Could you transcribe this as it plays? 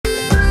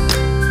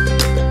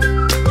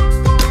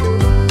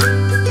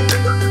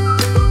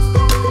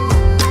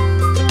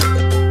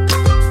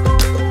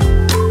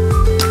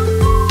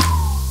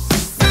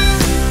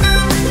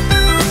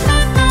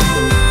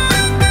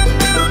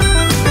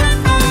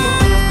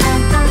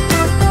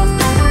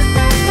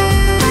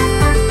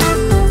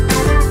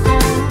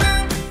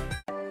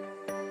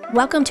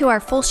Welcome to our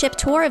full ship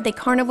tour of the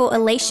Carnival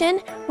Elation.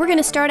 We're going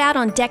to start out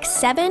on deck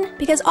 7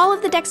 because all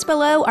of the decks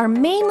below are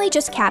mainly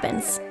just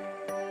cabins.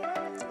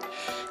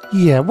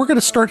 Yeah, we're going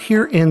to start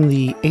here in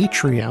the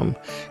atrium,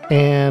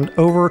 and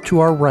over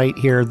to our right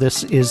here,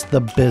 this is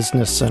the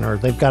business center.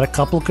 They've got a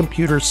couple of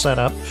computers set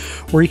up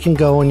where you can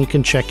go and you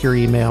can check your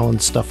email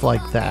and stuff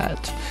like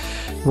that.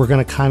 We're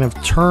going to kind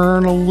of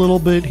turn a little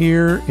bit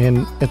here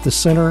at the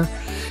center,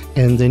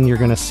 and then you're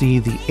going to see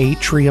the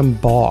atrium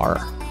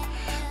bar.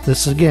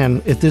 This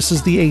again, this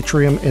is the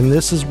atrium, and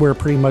this is where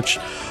pretty much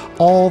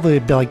all the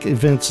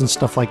events and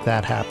stuff like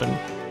that happen.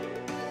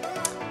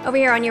 Over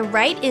here on your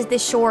right is the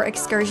shore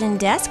excursion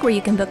desk where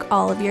you can book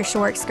all of your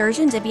shore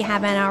excursions if you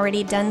haven't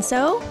already done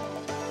so.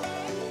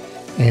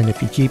 And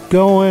if you keep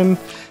going,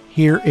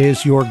 here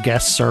is your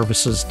guest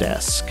services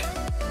desk.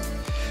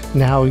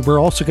 Now we're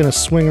also going to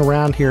swing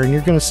around here, and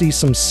you're going to see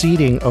some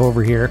seating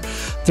over here.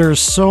 There's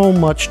so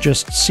much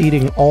just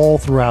seating all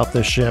throughout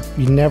the ship.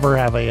 You never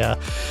have a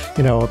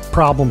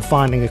problem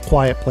finding a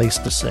quiet place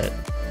to sit.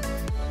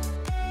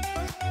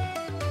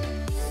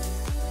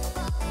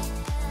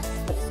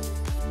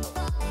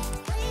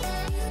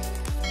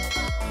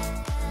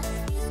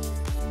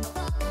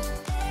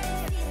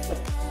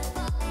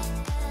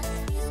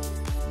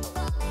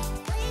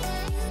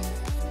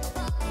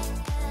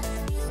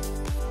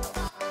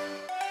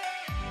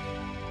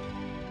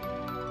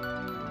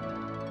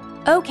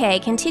 Okay,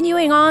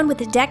 continuing on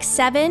with deck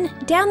 7,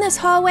 down this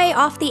hallway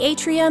off the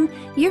atrium,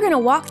 you're going to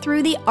walk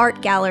through the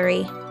art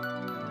gallery.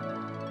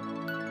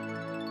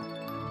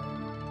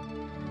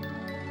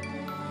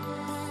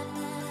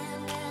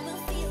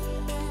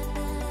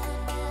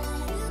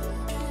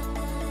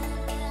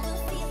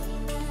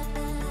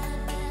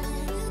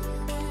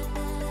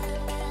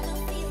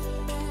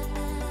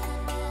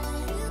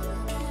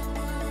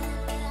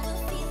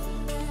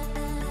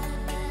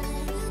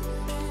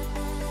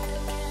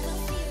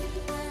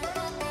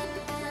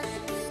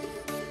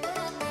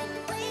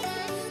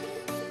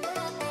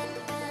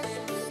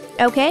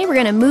 Okay, we're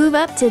going to move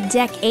up to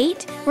deck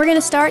 8. We're going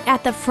to start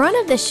at the front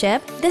of the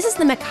ship. This is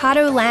the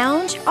Mikado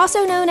Lounge,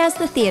 also known as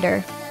the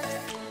theater.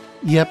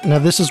 Yep, now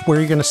this is where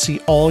you're going to see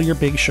all your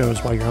big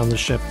shows while you're on the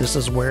ship. This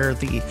is where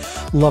the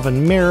Love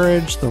and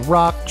Marriage, the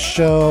Rock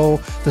Show,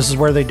 this is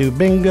where they do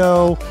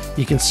bingo.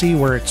 You can see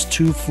where it's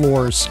 2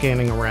 floors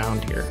scanning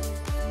around here.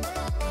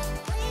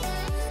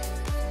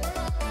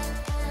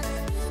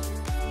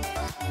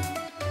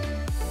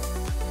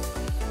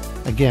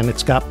 Again,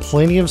 it's got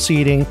plenty of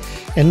seating,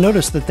 and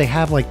notice that they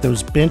have like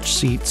those bench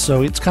seats,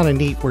 so it's kind of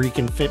neat where you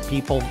can fit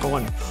people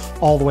going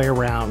all the way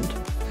around.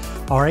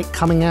 All right,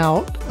 coming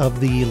out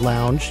of the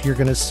lounge, you're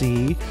going to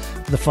see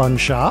the fun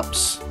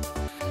shops.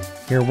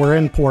 Here we're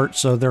in port,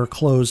 so they're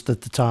closed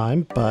at the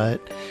time,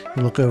 but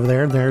you look over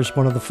there, and there's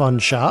one of the fun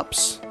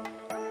shops.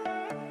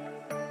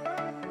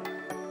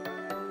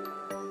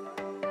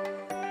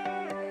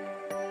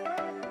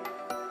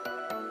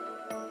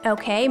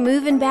 Okay,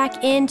 moving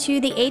back into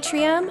the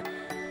atrium.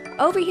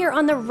 Over here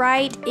on the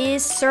right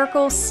is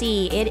Circle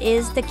C. It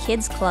is the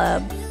kids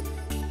club.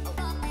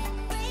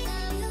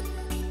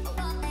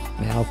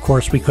 Now, of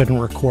course, we couldn't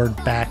record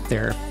back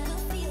there.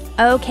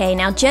 Okay,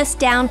 now just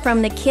down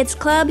from the kids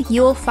club,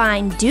 you'll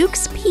find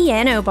Duke's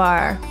Piano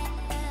Bar.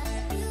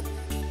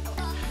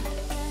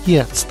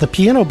 Yes, the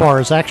piano bar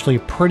is actually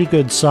a pretty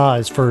good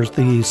size for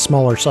the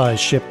smaller size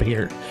ship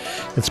here.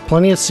 It's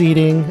plenty of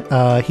seating.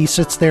 He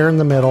sits there in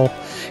the middle,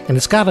 and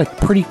it's got a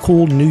pretty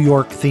cool New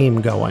York theme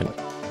going.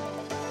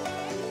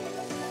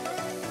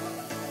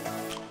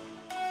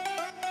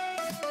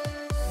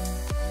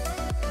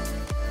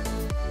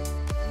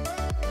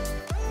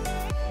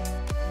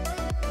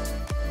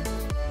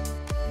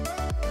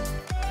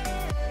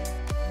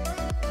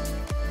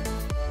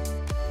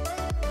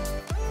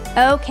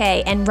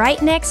 Okay, and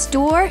right next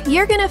door,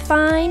 you're gonna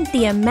find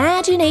the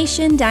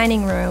Imagination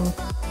Dining Room.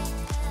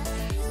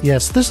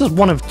 Yes, this is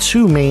one of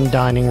 2 main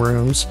dining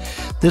rooms.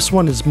 This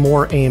one is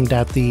more aimed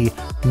at the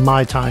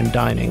My Time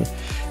dining.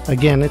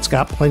 Again, it's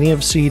got plenty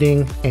of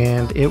seating,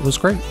 and it was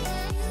great.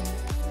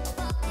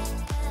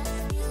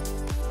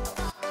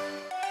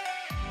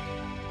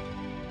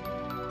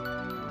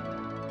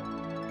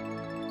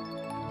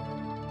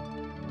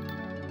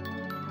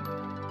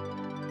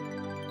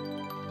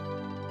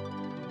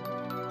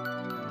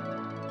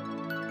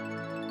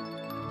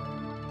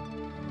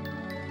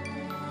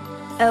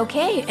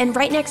 Okay, and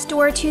right next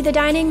door to the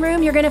dining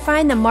room, you're going to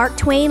find the Mark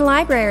Twain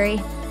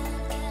Library.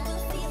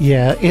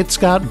 Yeah, it's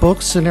got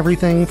books and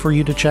everything for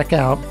you to check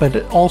out,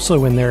 but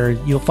also in there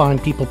you'll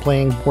find people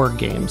playing board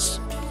games.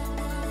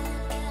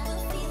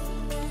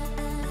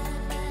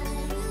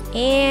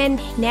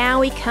 And now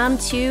we come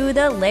to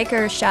the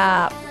liquor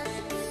shop.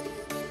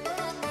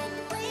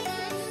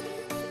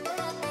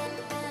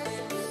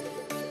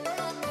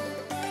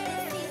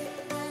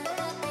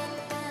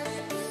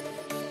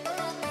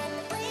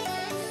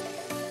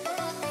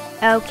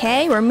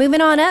 Okay, we're moving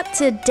on up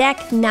to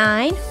deck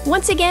 9.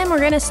 Once again,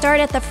 we're going to start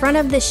at the front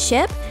of the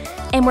ship,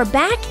 and we're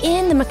back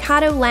in the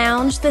Mikado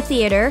Lounge, the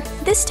theater.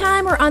 This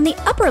time we're on the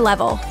upper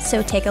level,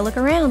 so take a look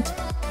around.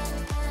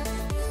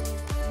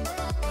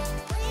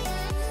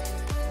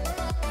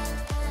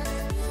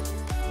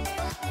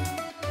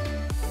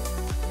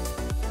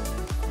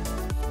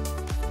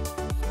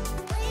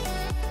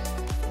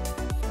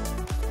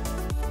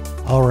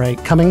 All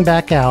right, coming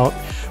back out,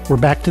 we're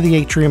back to the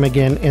atrium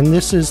again, and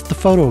this is the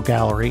photo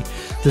gallery.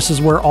 This is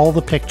where all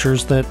the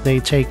pictures that they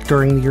take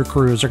during your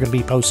cruise are going to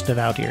be posted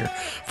out here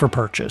for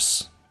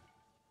purchase.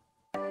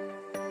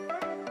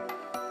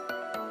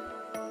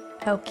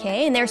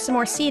 Okay, and there's some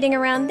more seating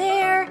around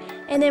there,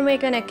 and then we're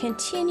going to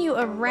continue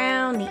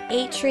around the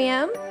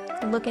atrium,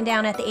 looking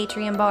down at the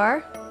atrium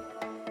bar.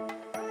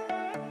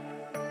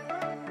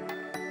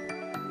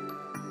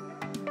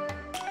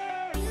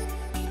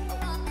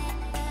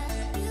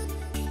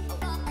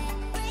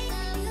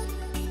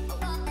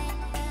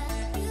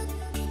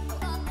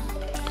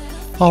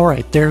 All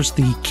right, there's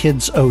the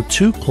Kids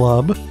O2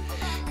 Club,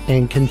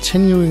 and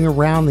continuing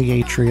around the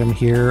atrium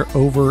here,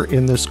 over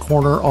in this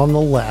corner on the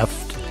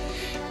left,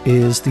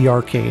 is the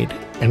arcade.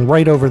 And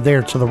right over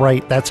there to the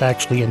right, that's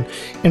actually an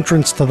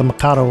entrance to the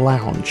Mikado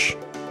Lounge.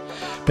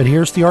 But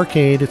here's the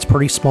arcade. It's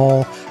pretty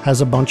small, has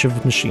a bunch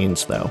of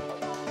machines though.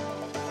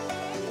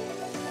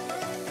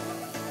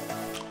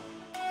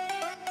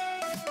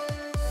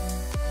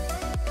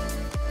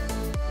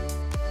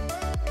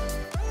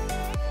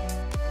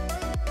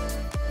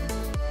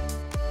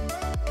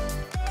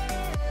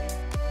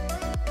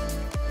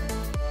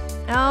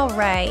 All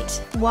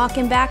right,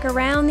 walking back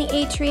around the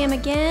atrium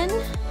again.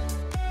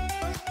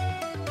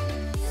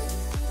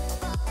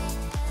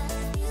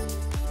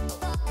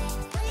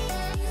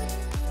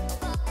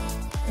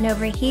 And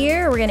over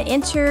here, we're gonna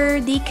enter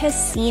the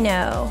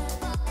casino.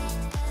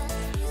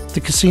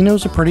 The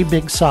casino's a pretty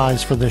big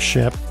size for this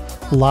ship.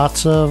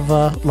 Lots of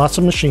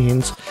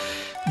machines.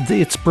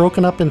 It's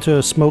broken up into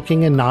a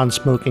smoking and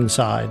non-smoking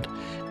side.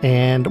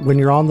 And when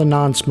you're on the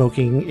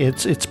non-smoking,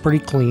 it's pretty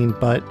clean,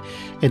 but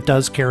it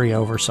does carry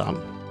over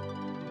some.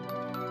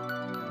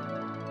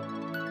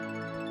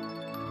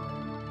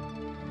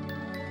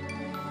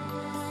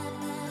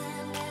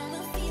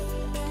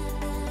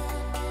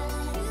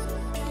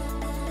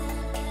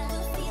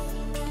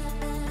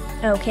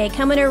 Okay,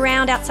 coming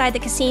around outside the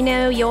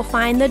casino, you'll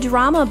find the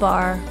drama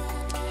bar.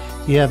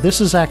 Yeah, this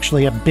is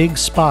actually a big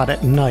spot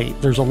at night.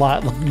 There's a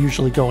lot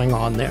usually going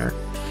on there.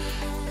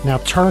 Now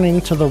turning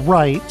to the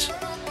right,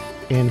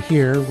 and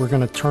here we're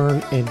going to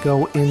turn and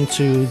go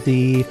into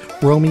the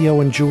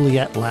Romeo and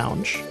Juliet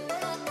Lounge.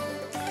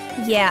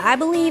 Yeah, I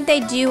believe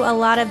they do a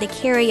lot of the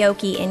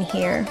karaoke in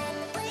here.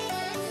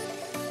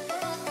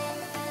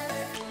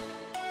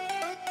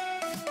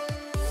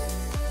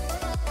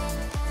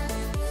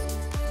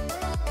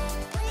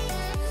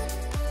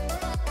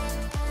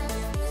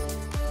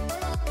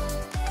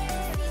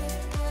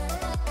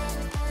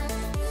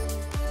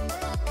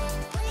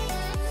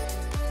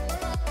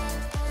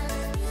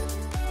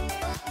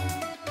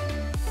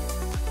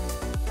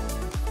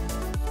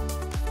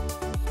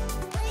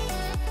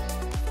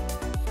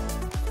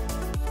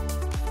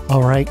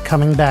 All right,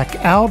 coming back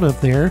out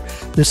of there,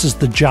 this is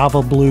the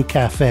Java Blue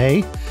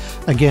Cafe.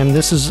 Again,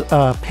 this is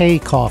pay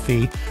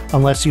coffee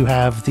unless you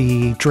have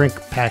the drink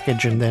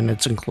package and then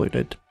it's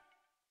included.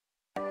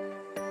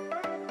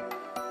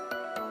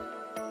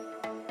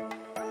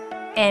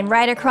 And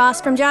right across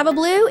from Java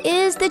Blue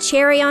is the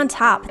Cherry on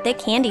Top, the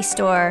candy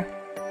store.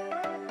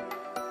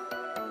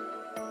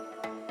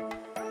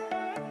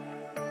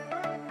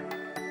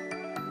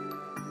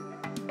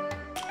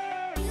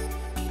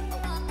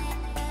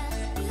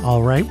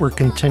 All right, we're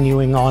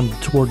continuing on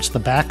towards the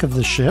back of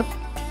the ship.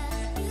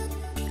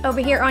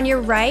 Over here on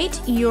your right,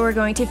 you're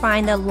going to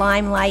find the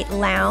Limelight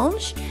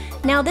Lounge.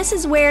 Now this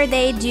is where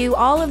they do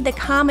all of the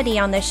comedy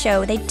on the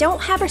show. They don't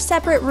have a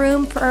separate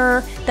room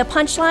for the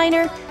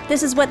punchliner.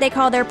 This is what they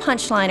call their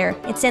punchliner.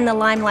 It's in the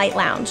Limelight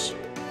Lounge.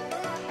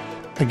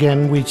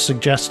 Again, we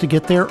suggest to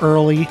get there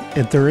early.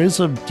 There is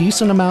a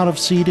decent amount of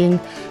seating.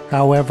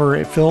 However,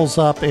 it fills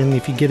up, and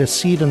if you get a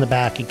seat in the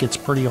back, it gets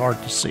pretty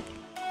hard to see.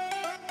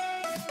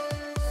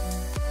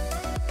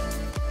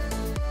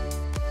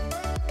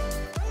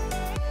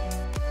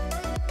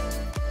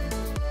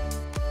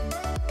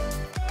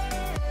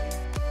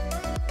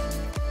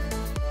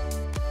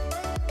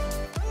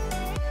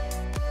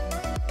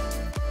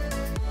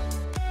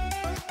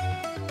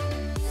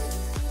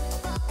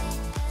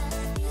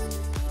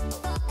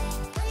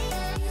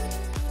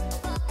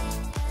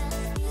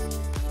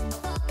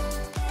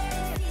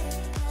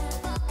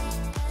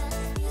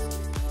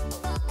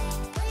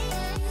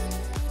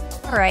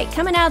 Alright,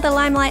 coming out of the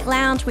Limelight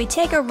Lounge, we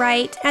take a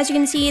right. As you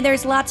can see,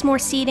 there's lots more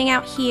seating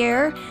out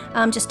here,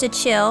 just to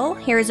chill.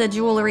 Here's a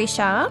jewelry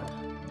shop.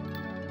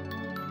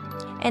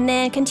 And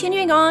then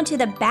continuing on to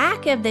the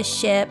back of the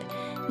ship,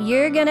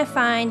 you're gonna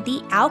find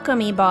the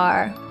Alchemy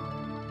Bar.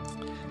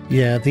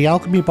 Yeah, the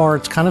Alchemy Bar,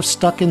 it's kind of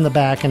stuck in the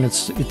back, and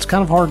it's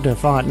kind of hard to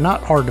find.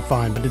 Not hard to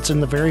find, but it's in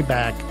the very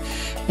back.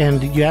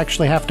 And you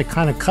actually have to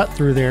kind of cut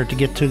through there to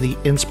get to the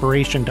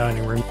Inspiration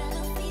Dining Room.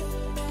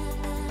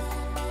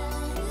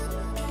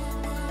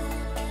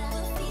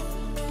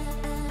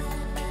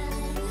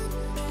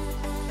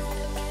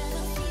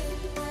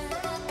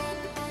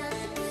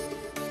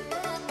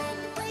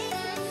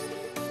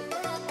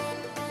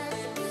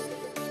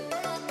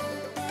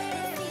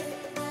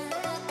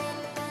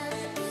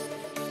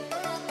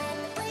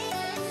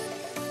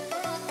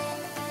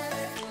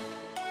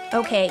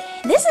 Okay,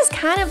 this is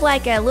kind of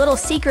like a little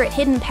secret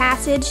hidden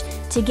passage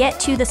to get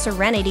to the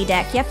Serenity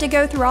deck. You have to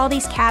go through all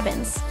these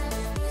cabins.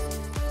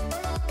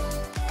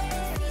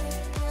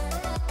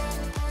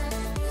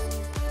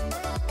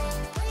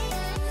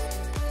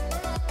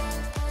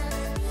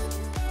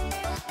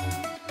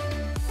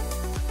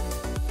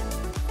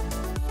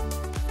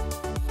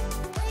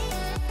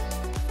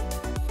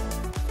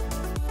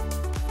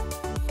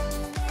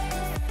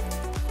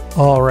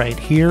 All right,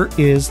 here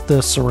is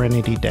the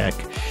Serenity deck.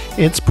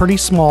 It's pretty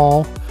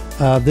small.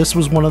 This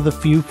was one of the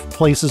few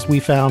places we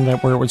found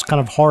that where it was kind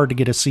of hard to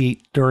get a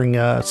seat during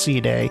a sea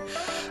day.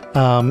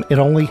 It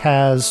only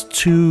has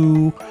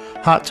 2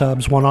 hot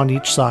tubs, one on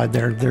each side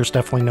there. There's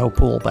definitely no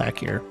pool back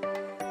here.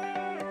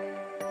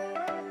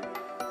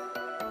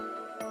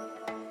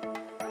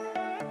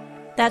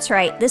 That's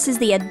right, this is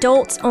the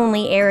adults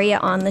only area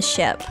on the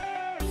ship.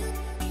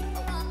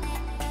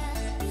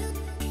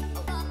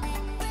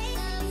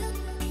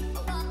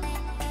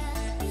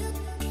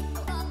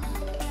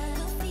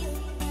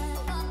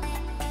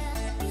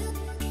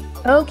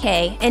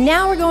 Okay, and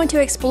now we're going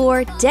to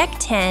explore Deck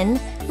 10.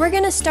 We're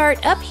going to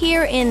start up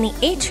here in the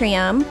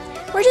atrium.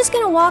 We're just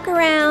going to walk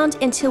around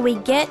until we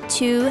get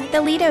to the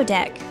Lido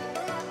deck.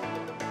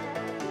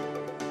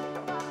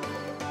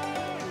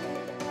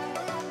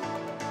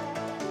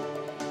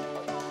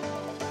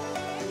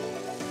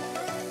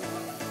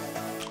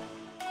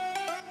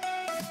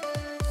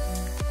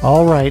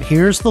 All right,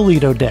 here's the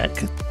Lido deck.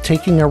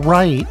 Taking a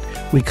right,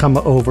 we come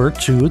over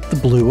to the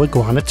Blue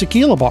Iguana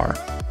Tequila Bar.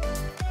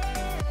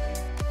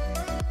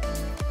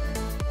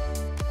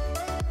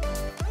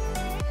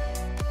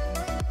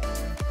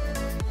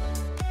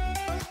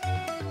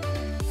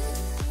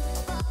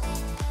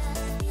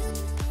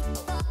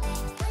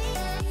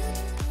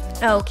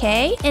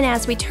 Okay, and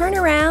as we turn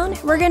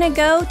around, we're gonna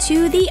go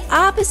to the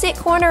opposite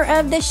corner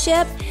of the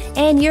ship,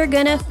 and you're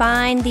gonna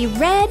find the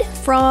Red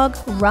Frog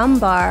Rum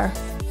Bar.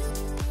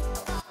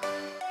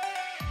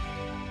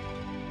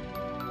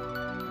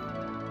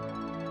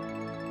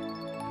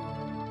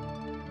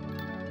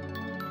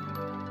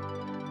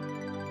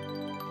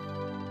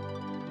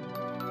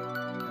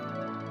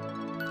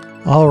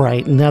 All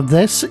right, now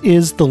this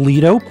is the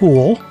Lido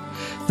pool.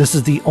 This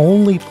is the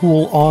only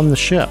pool on the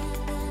ship.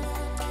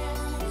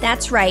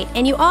 That's right,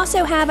 and you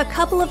also have a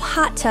couple of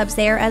hot tubs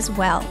there as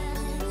well.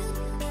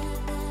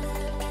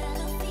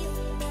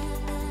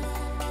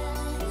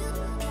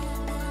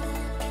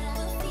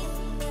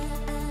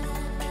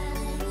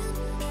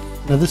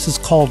 Now this is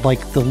called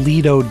like the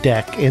Lido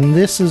deck, and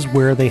this is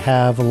where they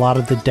have a lot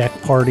of the deck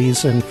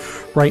parties, and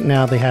right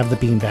now they have the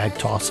beanbag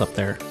toss up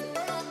there.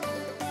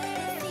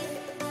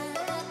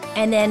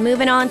 And then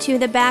moving on to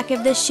the back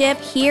of the ship,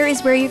 here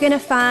is where you're gonna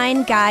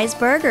find Guy's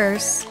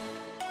Burgers.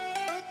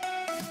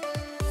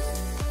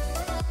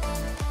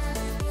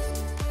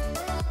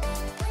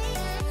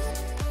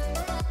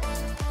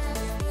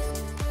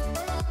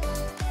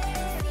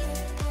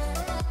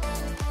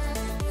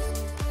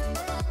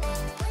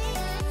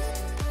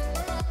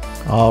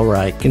 All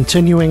right,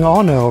 continuing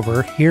on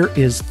over, here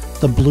is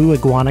the Blue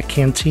Iguana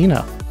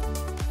Cantina.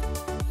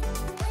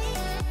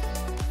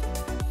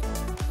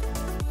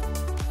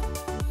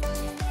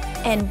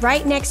 And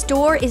right next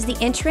door is the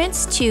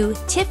entrance to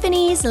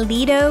Tiffany's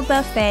Lido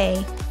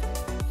Buffet.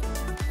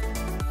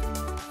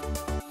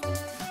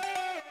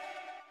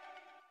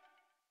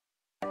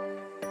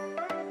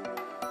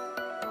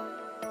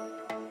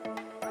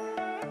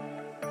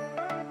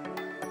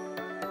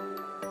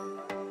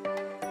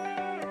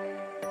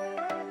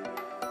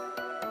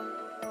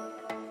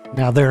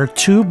 Now there are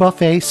 2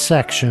 buffet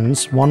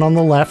sections, one on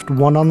the left,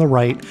 one on the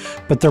right,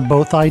 but they're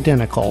both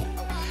identical.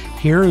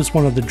 Here is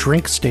one of the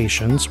drink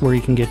stations where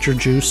you can get your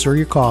juice or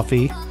your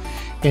coffee,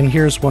 and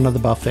here's one of the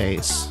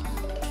buffets.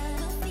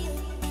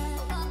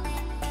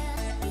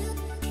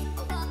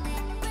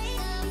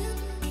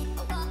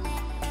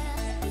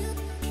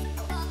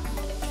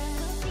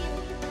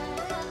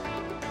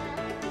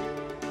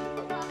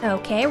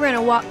 Okay, we're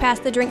gonna walk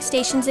past the drink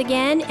stations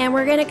again, and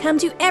we're gonna come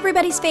to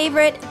everybody's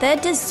favorite, the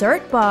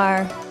dessert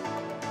bar.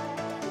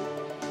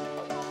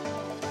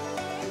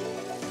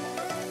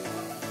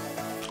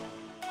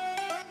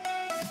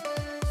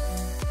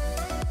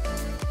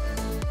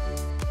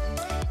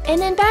 And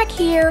then back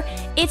here,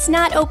 it's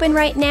not open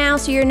right now,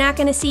 so you're not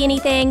gonna see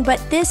anything, but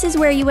this is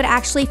where you would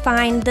actually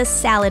find the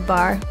salad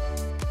bar.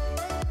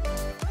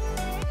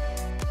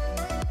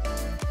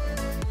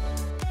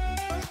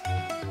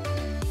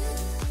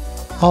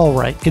 All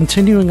right,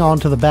 continuing on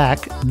to the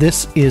back,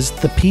 this is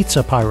the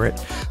Pizza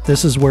Pirate.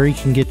 This is where you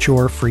can get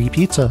your free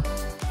pizza.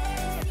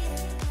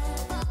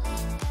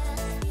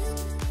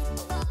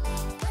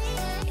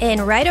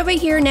 And right over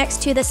here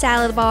next to the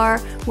salad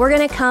bar, we're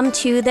gonna come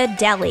to the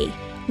deli.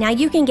 Now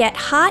you can get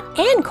hot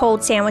and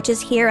cold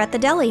sandwiches here at the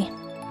deli.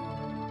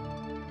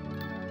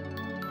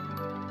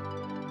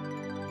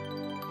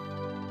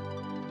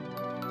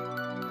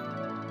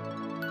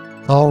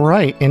 All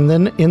right, and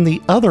then in the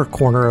other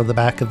corner of the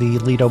back of the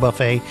Lido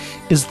buffet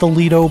is the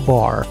Lido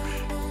bar.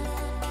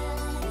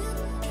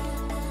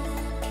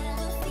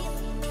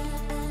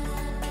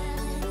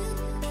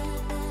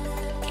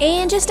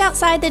 And just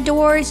outside the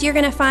doors, you're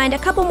gonna find a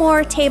couple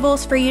more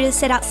tables for you to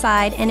sit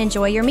outside and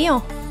enjoy your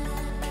meal.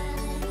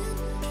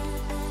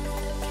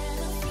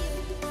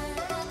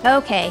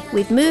 Okay,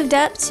 we've moved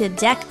up to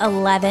deck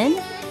 11,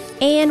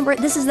 and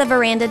this is the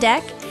veranda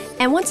deck.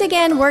 And once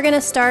again, we're gonna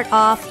start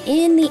off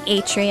in the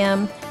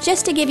atrium,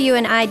 just to give you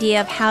an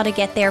idea of how to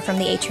get there from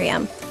the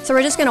atrium. So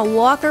we're just gonna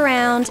walk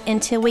around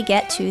until we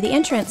get to the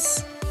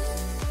entrance.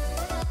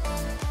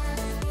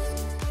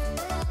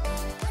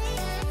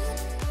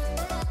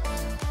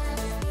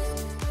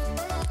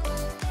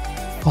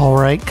 All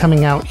right,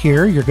 coming out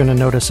here, you're going to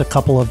notice a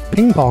couple of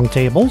ping pong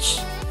tables.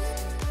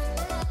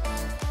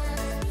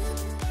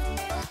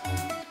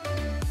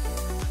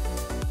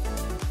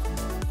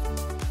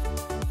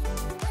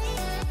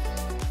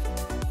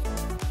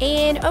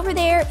 And over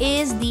there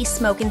is the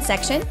smoking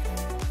section.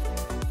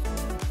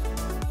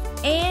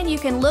 And you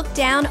can look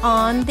down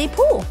on the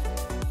pool.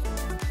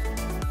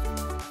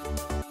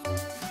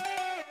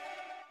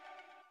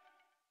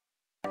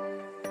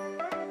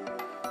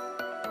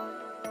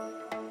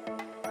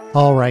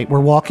 All right, we're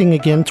walking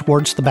again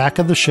towards the back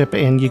of the ship,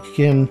 and you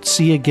can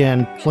see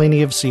again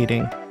plenty of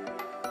seating.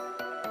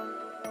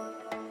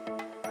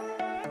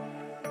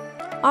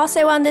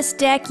 Also on this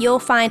deck, you'll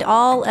find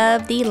all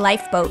of the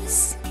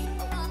lifeboats.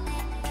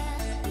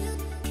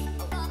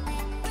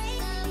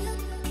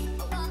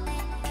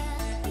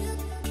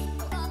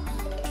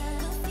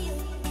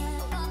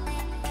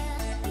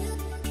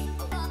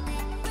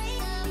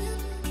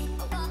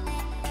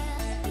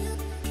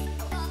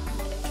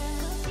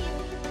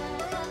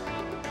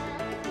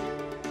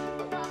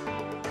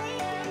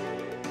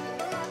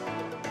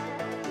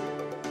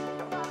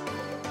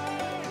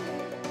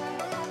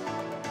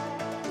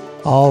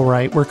 All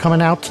right, we're coming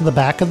out to the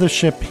back of the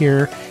ship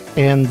here,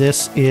 and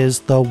this is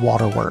the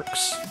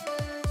waterworks.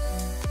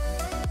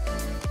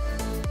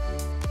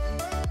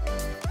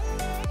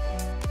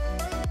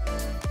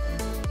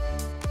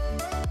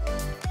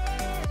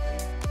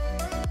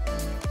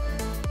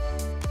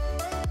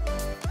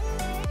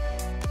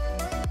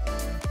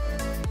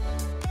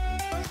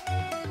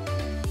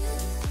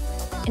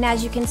 And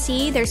as you can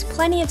see, there's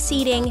plenty of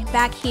seating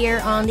back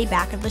here on the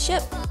back of the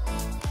ship.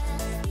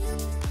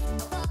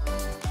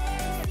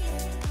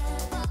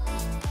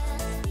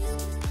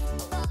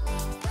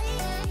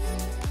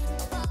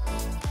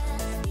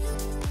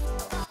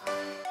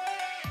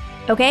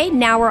 Okay,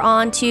 now we're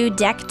on to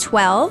deck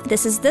 12.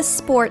 This is the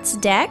sports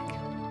deck.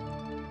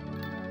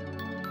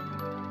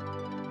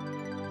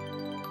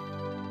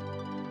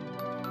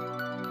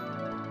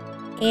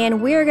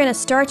 And we're gonna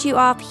start you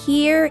off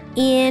here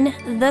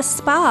in the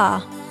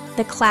spa,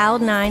 the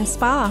Cloud9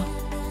 Spa.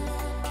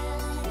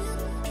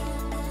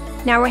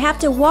 Now we have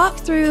to walk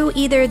through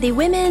either the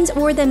women's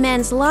or the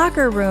men's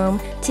locker room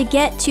to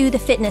get to the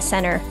fitness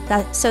center.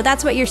 So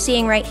that's what you're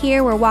seeing right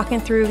here. We're walking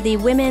through the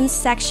women's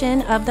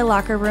section of the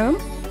locker room.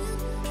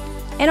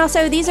 And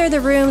also, these are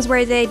the rooms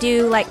where they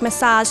do like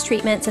massage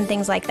treatments and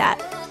things like that.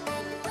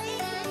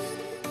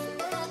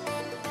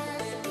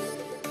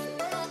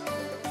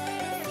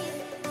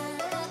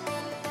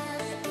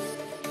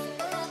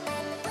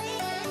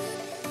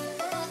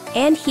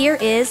 And here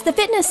is the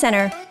fitness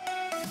center.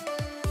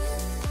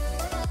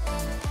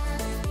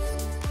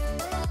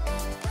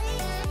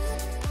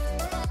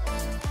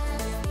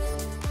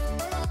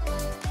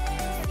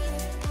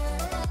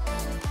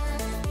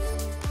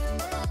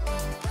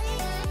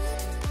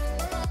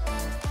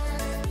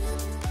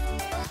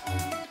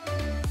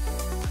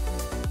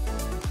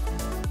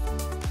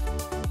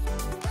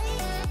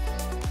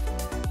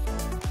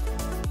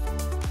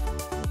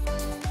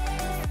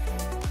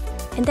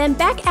 And then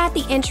back at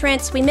the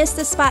entrance, we missed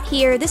the spot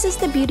here. This is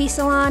the beauty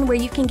salon where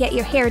you can get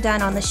your hair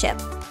done on the ship.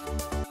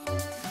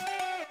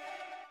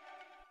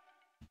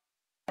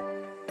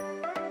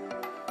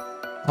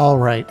 All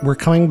right, we're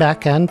coming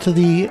back into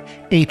the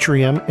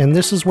atrium, and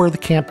this is where the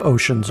camp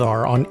oceans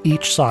are on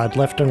each side,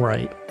 left and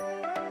right.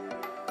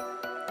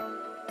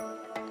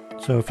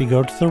 So if you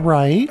go to the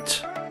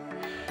right,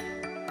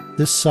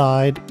 this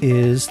side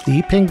is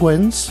the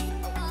penguins,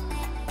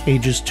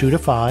 ages 2 to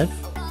 5.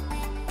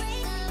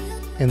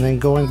 And then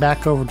going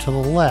back over to the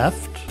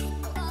left,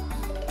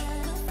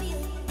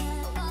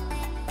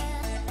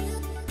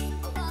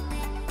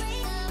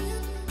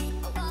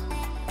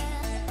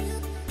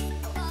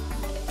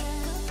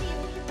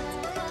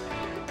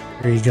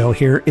 there you go.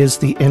 Here is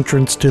the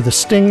entrance to the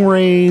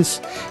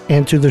stingrays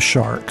and to the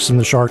sharks. And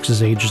the sharks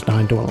is ages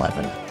 9 to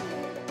 11.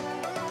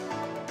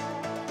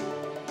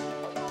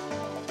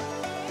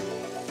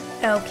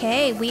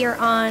 Okay, we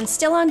are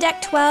still on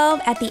deck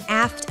 12 at the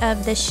aft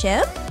of the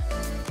ship.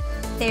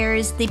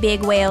 There's the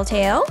big whale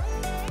tail.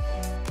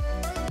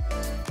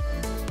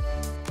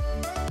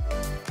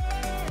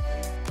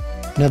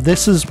 Now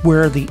this is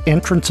where the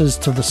entrances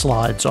to the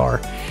slides are.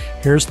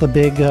 Here's the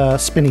big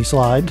spinny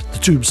slide, the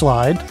tube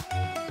slide.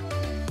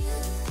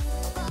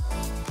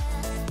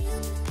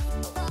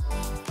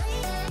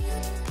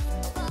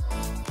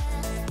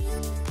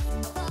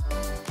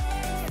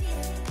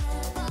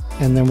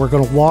 And then we're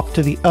going to walk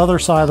to the other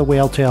side of the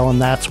whale tail,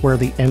 and that's where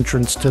the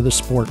entrance to the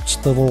sports,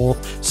 the little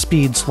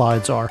speed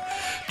slides are.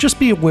 Just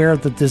be aware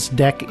that this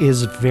deck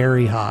is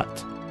very hot.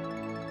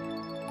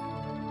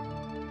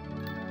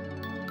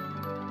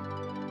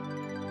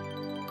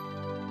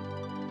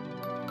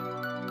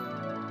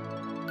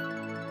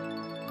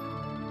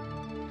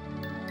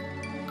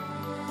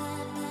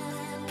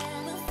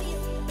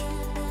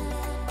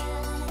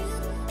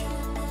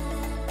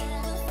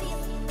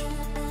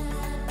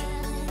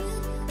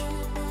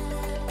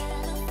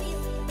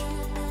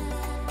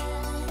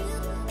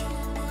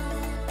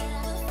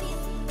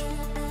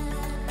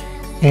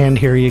 And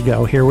here you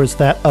go. Here was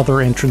that other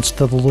entrance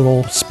to the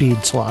little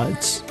speed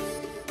slides.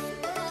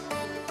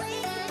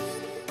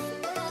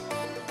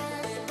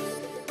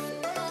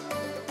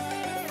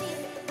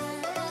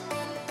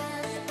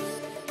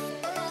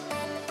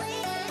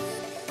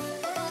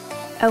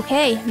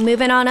 Okay,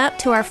 moving on up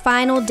to our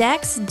final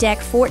decks,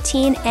 deck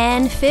 14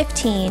 and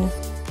 15.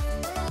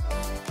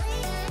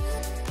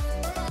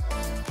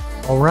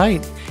 All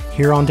right,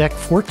 here on deck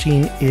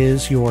 14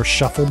 is your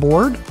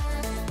shuffleboard.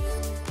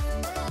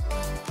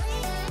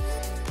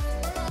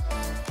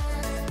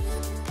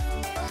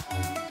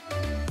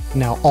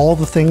 Now all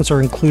the things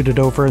are included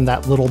over in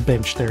that little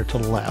bench there to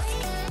the left.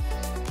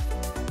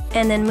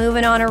 And then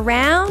moving on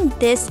around,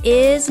 this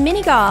is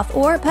mini golf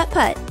or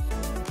putt-putt.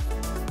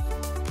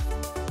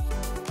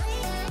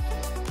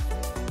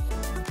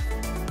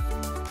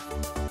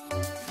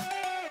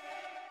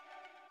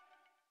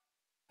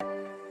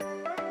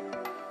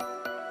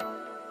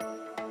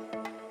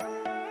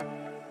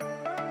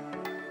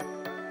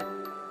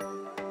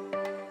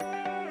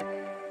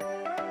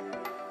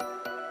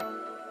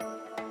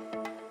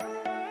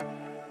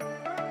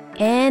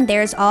 And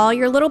there's all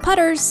your little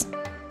putters.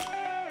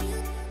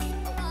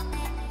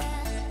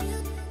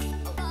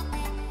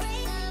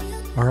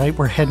 All right,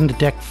 we're heading to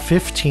deck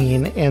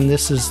 15, and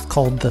this is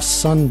called the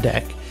Sun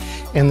deck.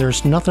 And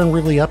there's nothing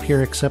really up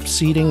here except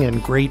seating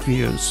and great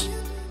views.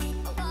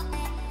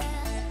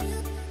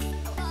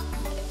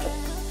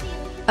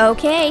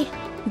 Okay,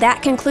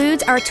 that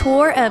concludes our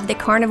tour of the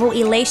Carnival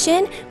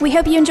Elation. We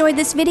hope you enjoyed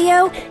this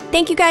video.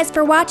 Thank you guys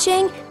for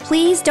watching.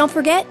 Please don't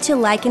forget to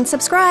like and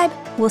subscribe.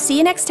 We'll see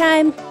you next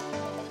time.